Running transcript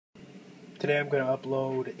Today I'm going to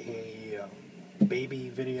upload a baby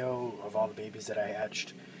video of all the babies that I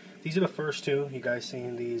hatched. These are the first two. You guys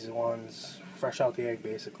seen these ones fresh out the egg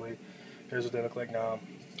basically. Here's what they look like now.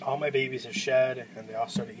 All my babies have shed and they all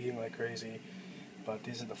started eating like crazy. But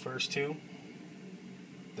these are the first two.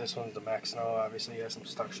 This one's the Max Snow. Obviously he has some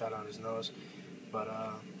stuck shut on his nose. But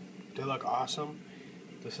they look awesome.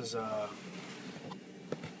 This is the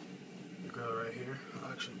girl right here.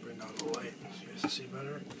 I'll actually bring down the light so you guys can see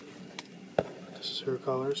better. This is her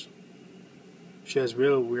colors. She has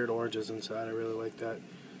real weird oranges inside. I really like that.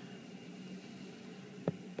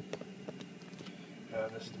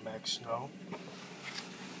 And this is the Max Snow.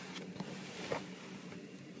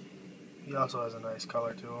 He also has a nice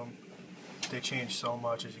color to him. They changed so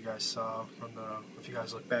much, as you guys saw from the. If you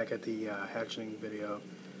guys look back at the hatching video.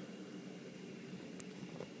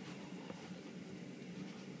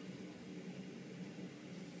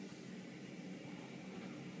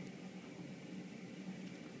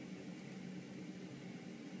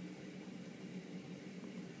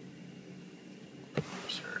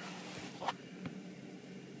 Sure.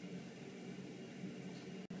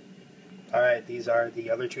 Alright, these are the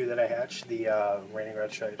other two that I hatched, the raining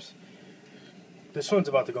red stripes. This one's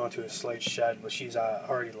about to go into a slate shed, but she's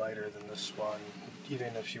already lighter than this one,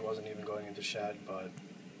 even if she wasn't even going into shed, but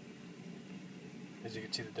as you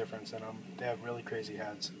can see the difference in them, they have really crazy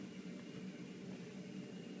heads.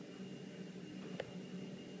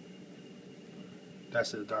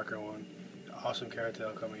 That's the darker one. Awesome carrot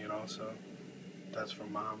tail coming in also. That's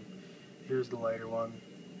from mom. Here's the lighter one.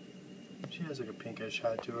 She has like a pinkish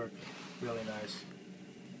head to her. Really nice.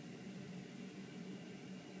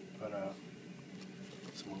 But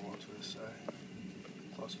let's move on to this side.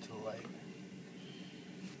 Closer to the light.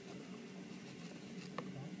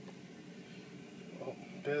 Oh,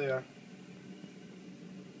 there they are.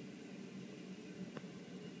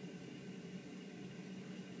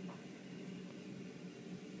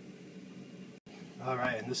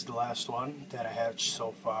 Alright, and this is the last one that I hatched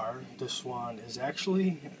so far. This one is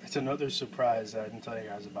actually, it's another surprise that I didn't tell you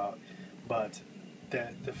guys about. But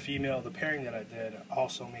the female, the pairing that I did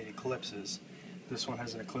also made eclipses. This one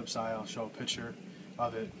has an eclipse eye. I'll show a picture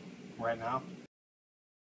of it right now.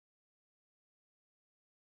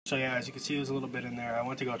 So yeah, as you can see, there's a little bit in there. I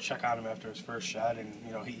went to go check on him after his first shed, and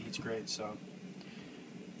you know, he eats great, so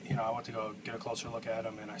you know, I went to go get a closer look at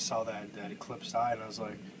him, and I saw that eclipsed eye, and I was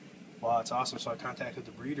like, wow, that's awesome. So I contacted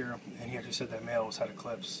the breeder, and he actually said that male had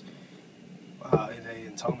eclipse. They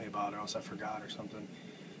didn't tell me about it, or else I forgot or something.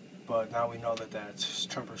 But now we know that that's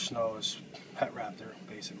Trumper Snow's pet raptor,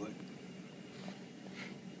 basically.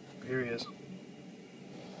 Here he is.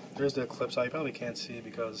 There's the eclipse eye. You probably can't see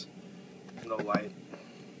because no light.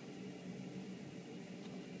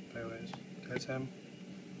 Anyways, that's him.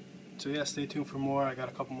 So yeah, stay tuned for more. I got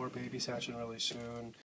a couple more babies hatching really soon.